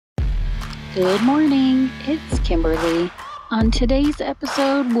Good morning, it's Kimberly. On today's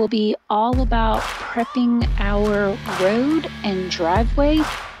episode, we'll be all about prepping our road and driveway.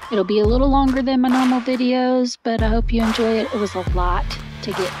 It'll be a little longer than my normal videos, but I hope you enjoy it. It was a lot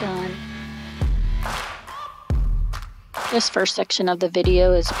to get done. This first section of the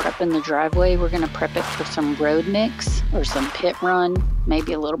video is prepping the driveway. We're going to prep it for some road mix or some pit run,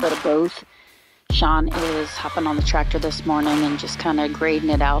 maybe a little bit of both. Sean is hopping on the tractor this morning and just kind of grading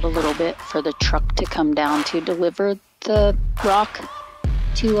it out a little bit for the truck to come down to deliver the rock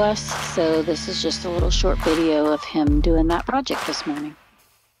to us. So this is just a little short video of him doing that project this morning.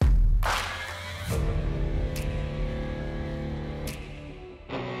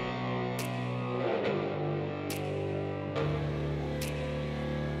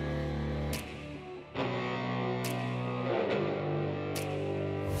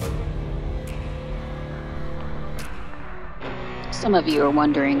 Some of you are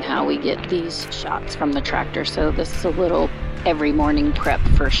wondering how we get these shots from the tractor, so this is a little every morning prep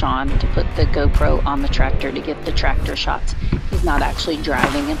for Sean to put the GoPro on the tractor to get the tractor shots. He's not actually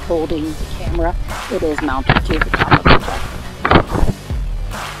driving and holding the camera. It is mounted to the top of the tractor.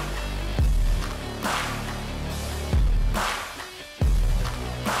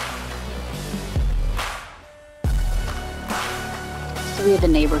 So we have a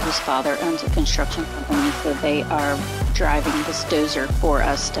neighbor whose father owns a construction company, so they are driving this dozer for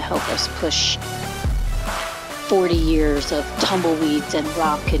us to help us push 40 years of tumbleweeds and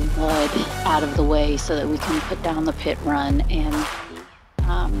rock and mud out of the way so that we can put down the pit run and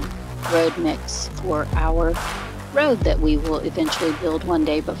road mix for our road that we will eventually build one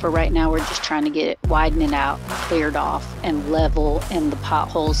day. But for right now, we're just trying to get it widening out, cleared off, and level, and the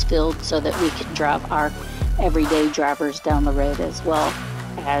potholes filled so that we can drive our everyday drivers down the road, as well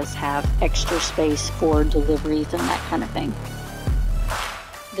as have extra space for deliveries and that kind of thing.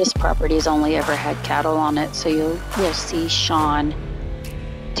 This property has only ever had cattle on it, so you'll see Sean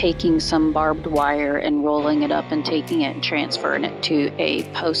taking some barbed wire and rolling it up and taking it and transferring it to a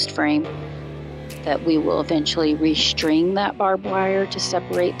post frame that we will eventually restring that barbed wire to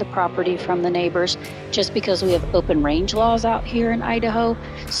separate the property from the neighbors, just because we have open range laws out here in Idaho.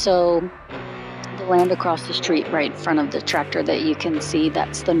 So the land across the street right in front of the tractor that you can see,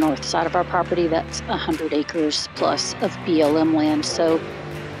 that's the north side of our property. That's 100 acres plus of BLM land. So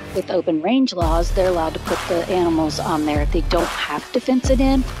with open range laws, they're allowed to put the animals on there. They don't have to fence it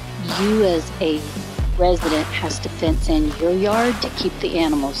in. You as a resident has to fence in your yard to keep the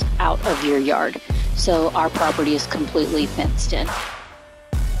animals out of your yard. So our property is completely fenced in.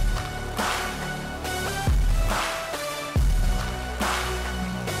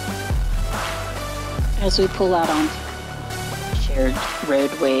 As we pull out on the shared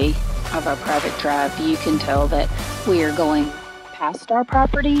roadway of our private drive, you can tell that we are going past our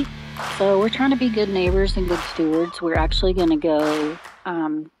property. So we're trying to be good neighbors and good stewards. We're actually going to go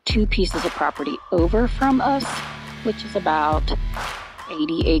 2 pieces of property over from us, which is about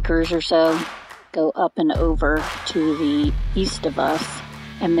 80 acres or so. Go up and over to the east of us,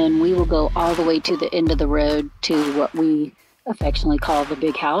 and then we will go all the way to the end of the road to what we affectionately call the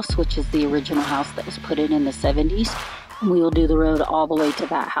big house, which is the original house that was put in the 70s. And we will do the road all the way to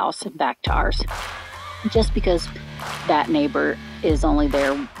that house and back to ours, just because that neighbor is only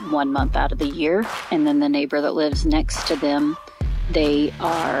there 1 month out of the year. And then the neighbor that lives next to them, they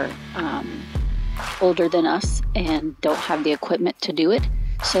are older than us and don't have the equipment to do it.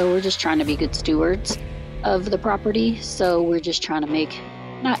 So we're just trying to be good stewards of the property. So we're just trying to make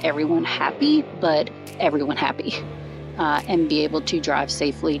not everyone happy, but everyone happy. And be able to drive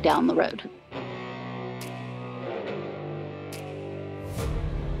safely down the road.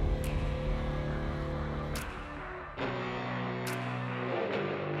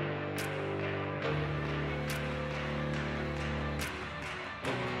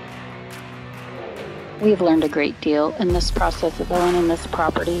 We've learned a great deal in this process of owning this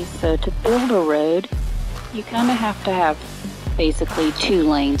property. So to build a road, you kind of have to have basically 2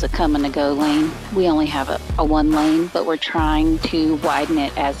 lanes, a come and a go lane. We only have a 1 lane, but we're trying to widen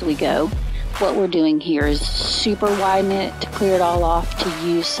it as we go. What we're doing here is super widen it to clear it all off, to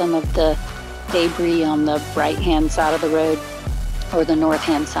use some of the debris on the right hand side of the road or the north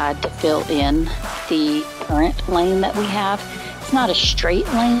hand side to fill in the current lane that we have. It's not a straight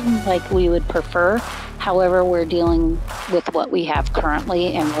lane like we would prefer. However, we're dealing with what we have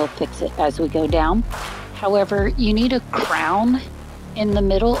currently, and we'll fix it as we go down. However, you need a crown in the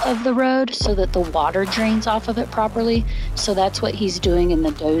middle of the road so that the water drains off of it properly. So that's what he's doing in the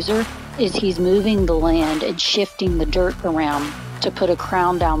dozer, is he's moving the land and shifting the dirt around to put a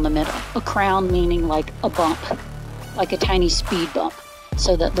crown down the middle. A crown meaning like a bump, like a tiny speed bump.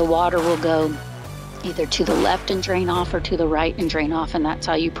 so that the water will go either to the left and drain off or to the right and drain off. And that's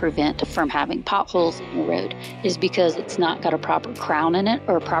how you prevent from having potholes in the road, is because it's not got a proper crown in it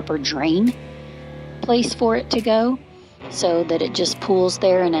or a proper drain place for it to go, so that it just pools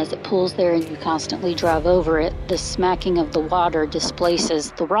there. And as it pools there and you constantly drive over it, the smacking of the water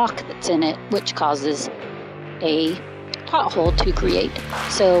displaces the rock that's in it, which causes a pothole to create.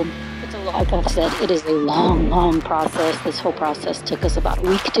 So it's like I've said, it is a long process. This whole process took us about a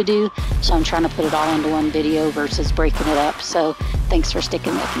week to do, so I'm trying to put it all into one video versus breaking it up. So thanks for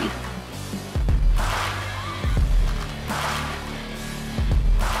sticking with me.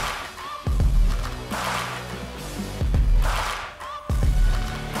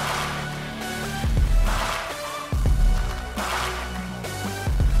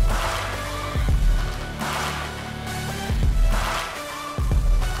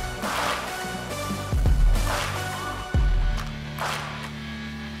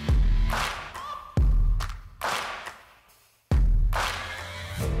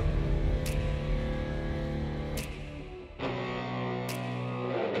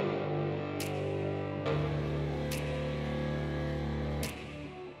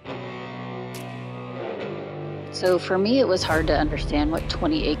 So for me, it was hard to understand what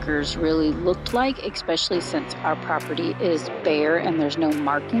 20 acres really looked like, especially since our property is bare and there's no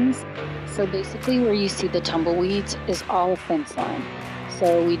markings. So basically where you see the tumbleweeds is all a fence line.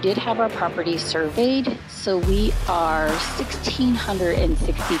 So we did have our property surveyed. So we are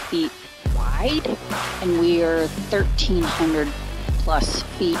 1,660 feet wide and we are 1,300 plus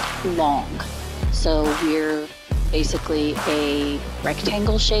feet long. So we're basically a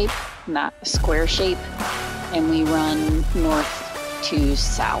rectangle shape, not a square shape. And we run north to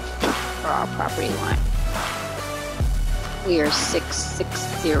south for our property line. We are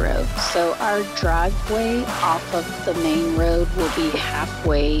 660. So our driveway off of the main road will be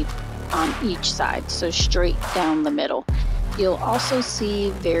halfway on each side, so straight down the middle. You'll also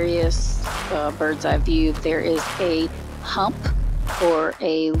see various bird's eye view. There is a hump or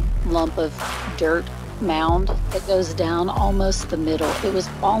a lump of dirt mound that goes down almost the middle. It was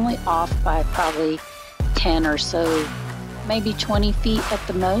only off by probably 10 or so, maybe 20 feet at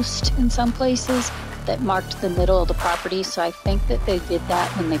the most in some places, that marked the middle of the property. So I think that they did that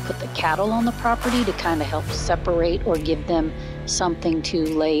when they put the cattle on the property to kind of help separate or give them something to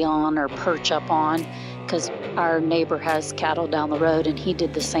lay on or perch up on, because our neighbor has cattle down the road and he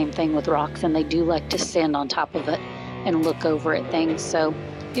did the same thing with rocks, and they do like to stand on top of it and look over at things. So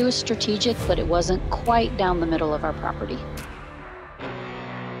it was strategic, but it wasn't quite down the middle of our property.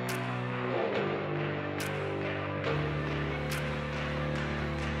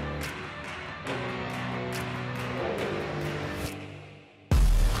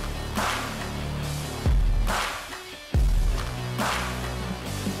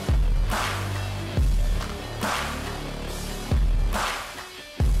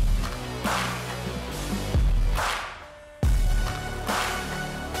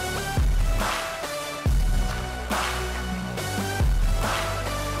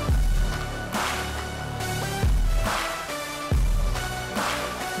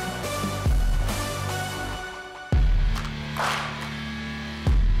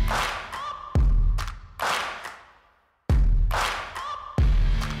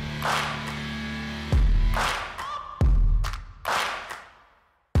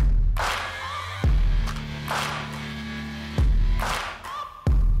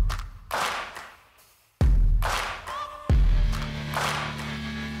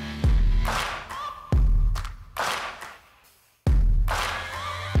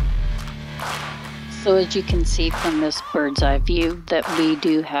 So as you can see from this bird's eye view, that we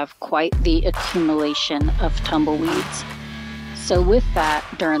do have quite the accumulation of tumbleweeds. So with that,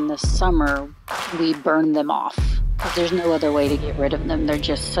 during the summer, we burn them off, because there's no other way to get rid of them. There are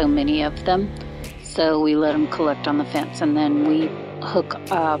just so many of them. So we let them collect on the fence, and then we hook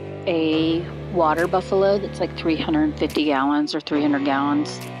up a water buffalo that's like 350 gallons or 300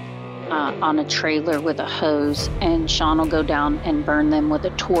 gallons on a trailer with a hose, and Sean will go down and burn them with a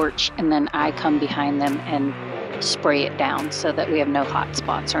torch, and then I come behind them and spray it down so that we have no hot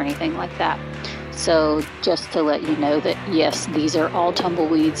spots or anything like that. So just to let you know that yes, these are all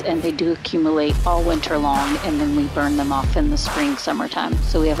tumbleweeds and they do accumulate all winter long, and then we burn them off in the spring, summertime.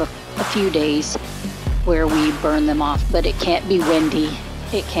 So we have a few days where we burn them off, but it can't be windy,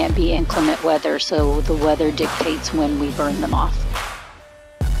 it can't be inclement weather, so the weather dictates when we burn them off.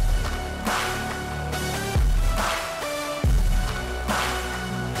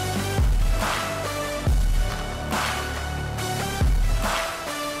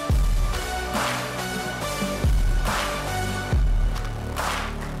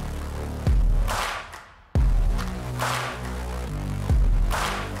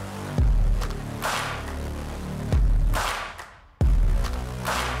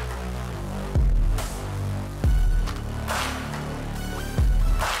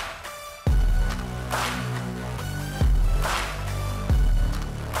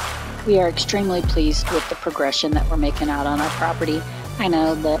 We are extremely pleased with the progression that we're making out on our property. I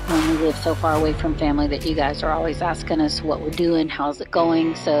know that when we live so far away from family that you guys are always asking us what we're doing, how's it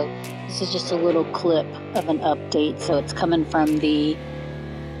going. So this is just a little clip of an update. So it's coming from the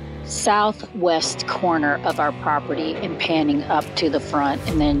southwest corner of our property and panning up to the front.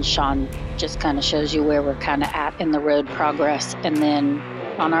 And then Sean just kind of shows you where we're kind of at in the road progress. And then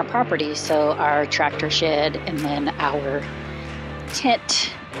on our property, so our tractor shed and then our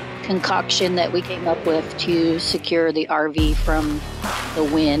tent concoction that we came up with to secure the RV from the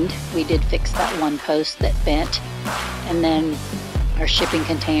wind. We did fix that one post that bent, and then our shipping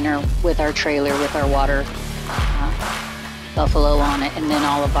container with our trailer with our water buffalo on it, and then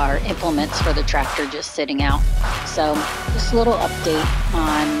all of our implements for the tractor just sitting out. So just a little update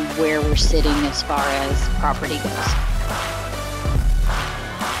on where we're sitting as far as property goes.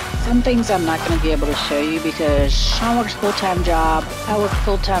 Some things I'm not going to be able to show you because Sean works full-time job, I work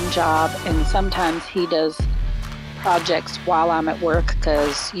full-time job, and sometimes he does projects while I'm at work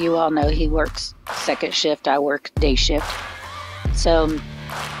because you all know he works second shift, I work day shift. So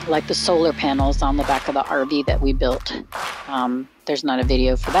like the solar panels on the back of the RV that we built, there's not a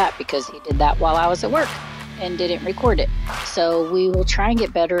video for that because he did that while I was at work and didn't record it. So we will try and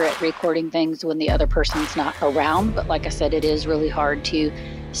get better at recording things when the other person's not around, but like I said, it is really hard to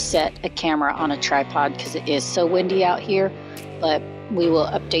set a camera on a tripod because it is so windy out here, but we will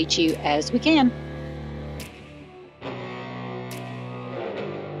update you as we can.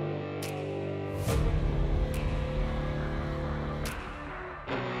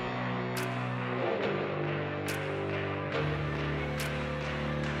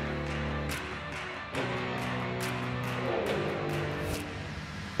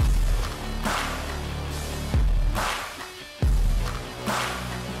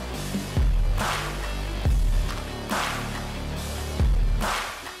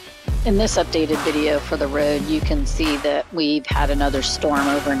 In this updated video for the road, you can see that we've had another storm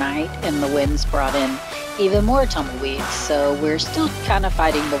overnight and the winds brought in even more tumbleweeds. So we're still kind of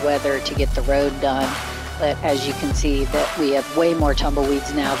fighting the weather to get the road done. But as you can see that we have way more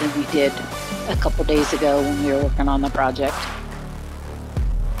tumbleweeds now than we did a couple days ago when we were working on the project.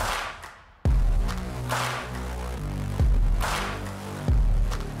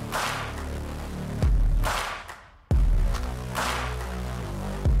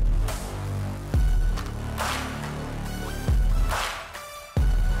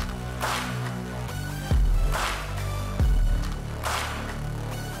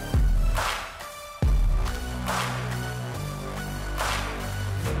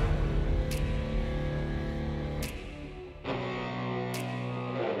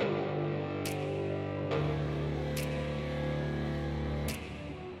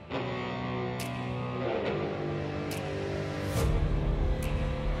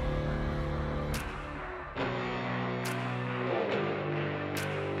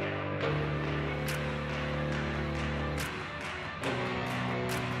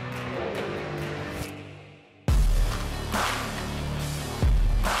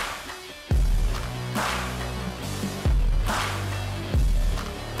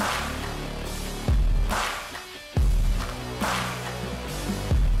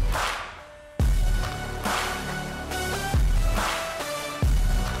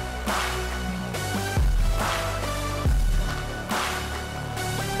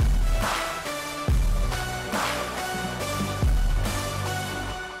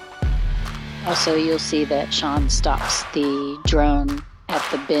 Also, you'll see that Sean stops the drone at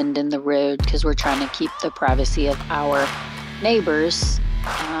the bend in the road because we're trying to keep the privacy of our neighbors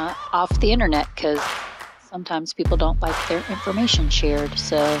off the internet because sometimes people don't like their information shared.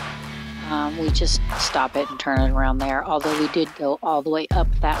 So we just stop it and turn it around there. Although we did go all the way up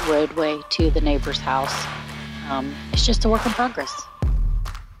that roadway to the neighbor's house. It's just a work in progress.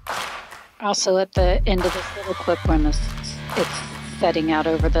 Also, at the end of this little clip when it's setting out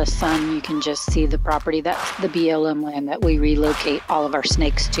over the sun, you can just see the property. That's the BLM land that we relocate all of our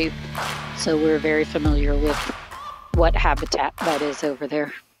snakes to. So we're very familiar with what habitat that is over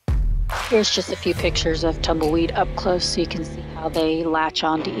there. Here's just a few pictures of tumbleweed up close so you can see how they latch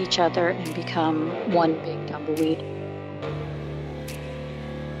onto each other and become one big tumbleweed.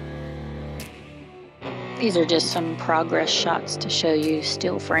 These are just some progress shots to show you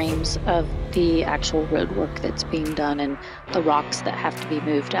still frames of the actual road work that's being done and the rocks that have to be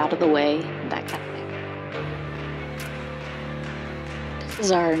moved out of the way, that kind of thing. This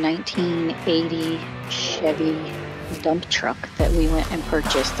is our 1980 Chevy dump truck that we went and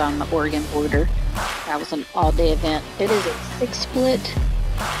purchased on the Oregon border. That was an all-day event. It is a 6-split.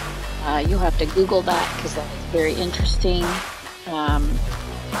 You'll have to Google that because that is very interesting.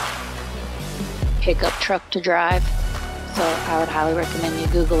 pickup truck to drive. So I would highly recommend you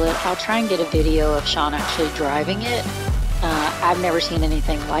Google it. I'll try and get a video of Sean actually driving it. I've never seen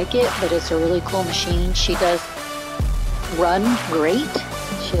anything like it, but it's a really cool machine. She does run great.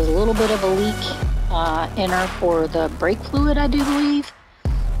 She has a little bit of a leak in her for the brake fluid, I do believe.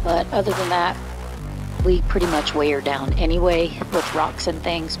 But other than that, we pretty much weigh her down anyway with rocks and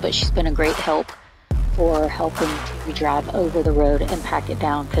things. But she's been a great help for helping to drive over the road and pack it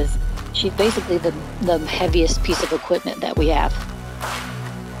down, because she's basically the heaviest piece of equipment that we have.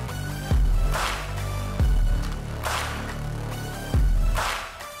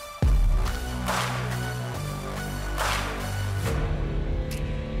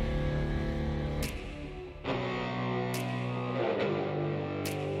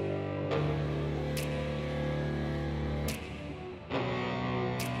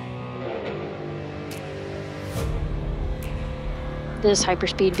 This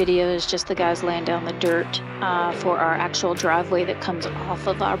hyperspeed video is just the guys laying down the dirt for our actual driveway that comes off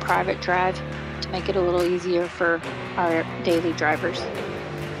of our private drive to make it a little easier for our daily drivers.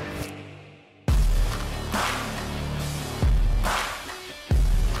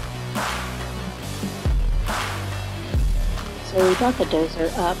 So we brought the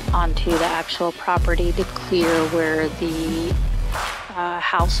dozer up onto the actual property to clear where the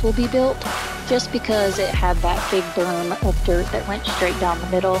house will be built, just because it had that big berm of dirt that went straight down the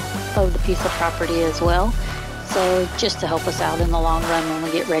middle of the piece of property as well. So just to help us out in the long run when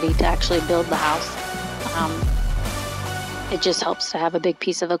we get ready to actually build the house, it just helps to have a big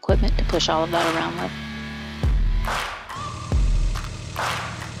piece of equipment to push all of that around with.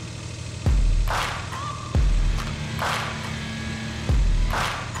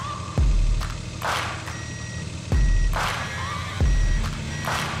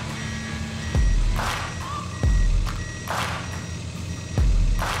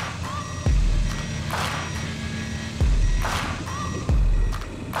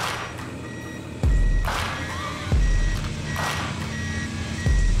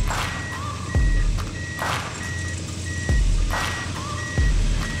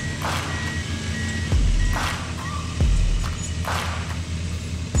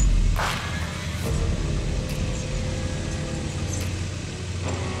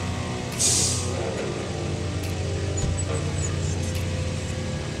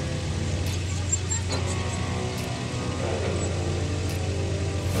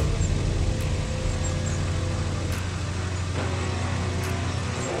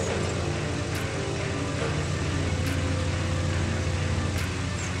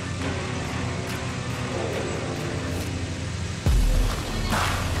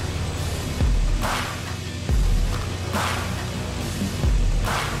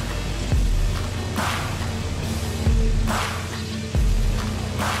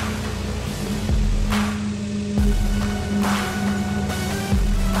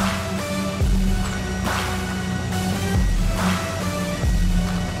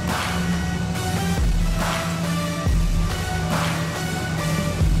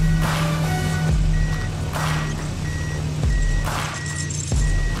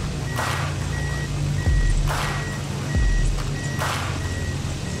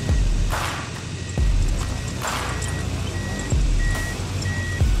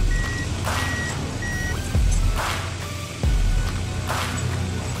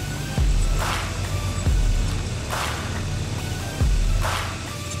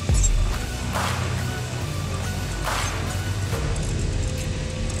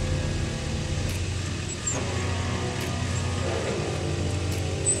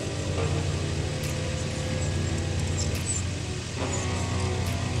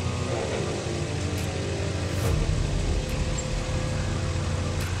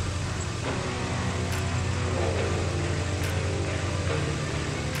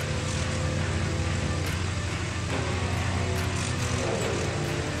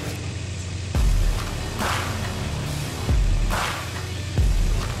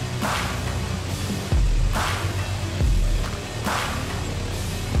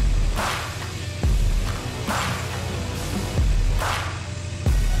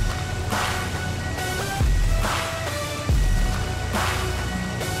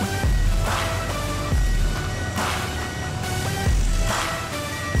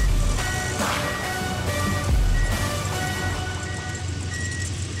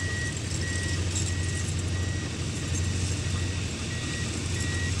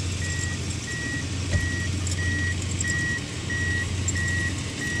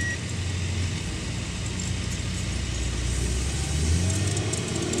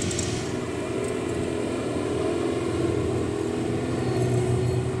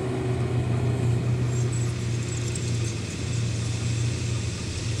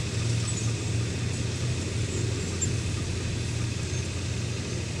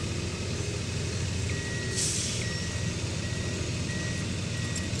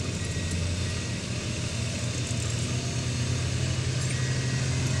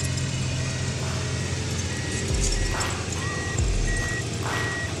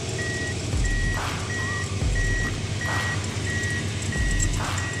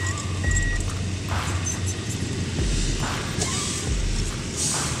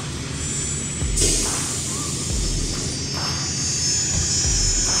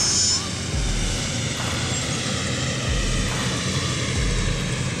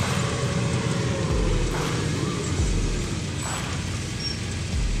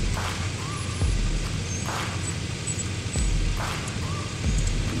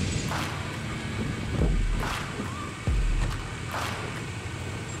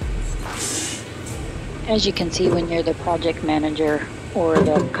 As you can see, when you're the project manager or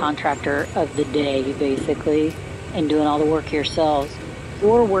the contractor of the day, basically, and doing all the work yourselves,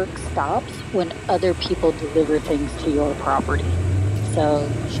 your work stops when other people deliver things to your property.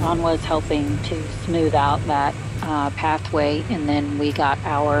 So Sean was helping to smooth out that pathway, and then we got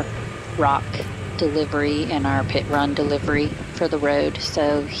our rock delivery and our pit run delivery for the road.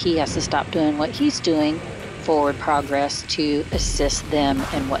 So he has to stop doing what he's doing, forward progress, to assist them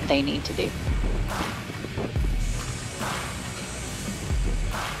in what they need to do.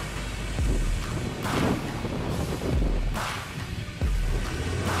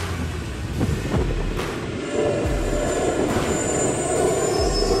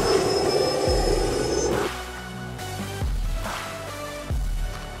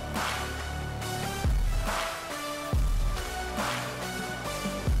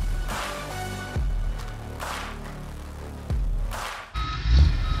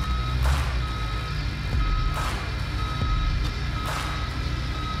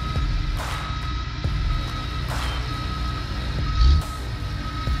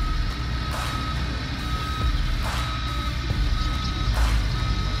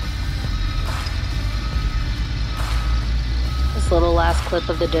 Little last clip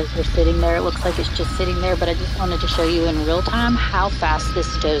of the dozer sitting there. It looks like it's just sitting there, but I just wanted to show you in real time how fast this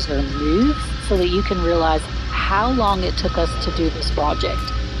dozer moves so that you can realize how long it took us to do this project.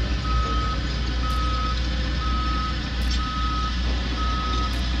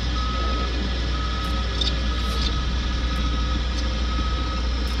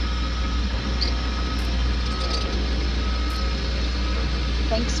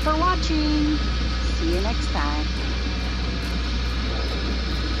 Thanks for watching. See you next time.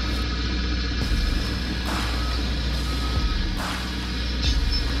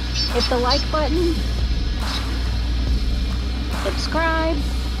 Hit the like button, subscribe,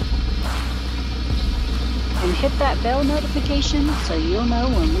 and hit that bell notification so you'll know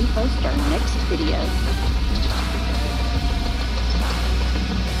when we post our next video.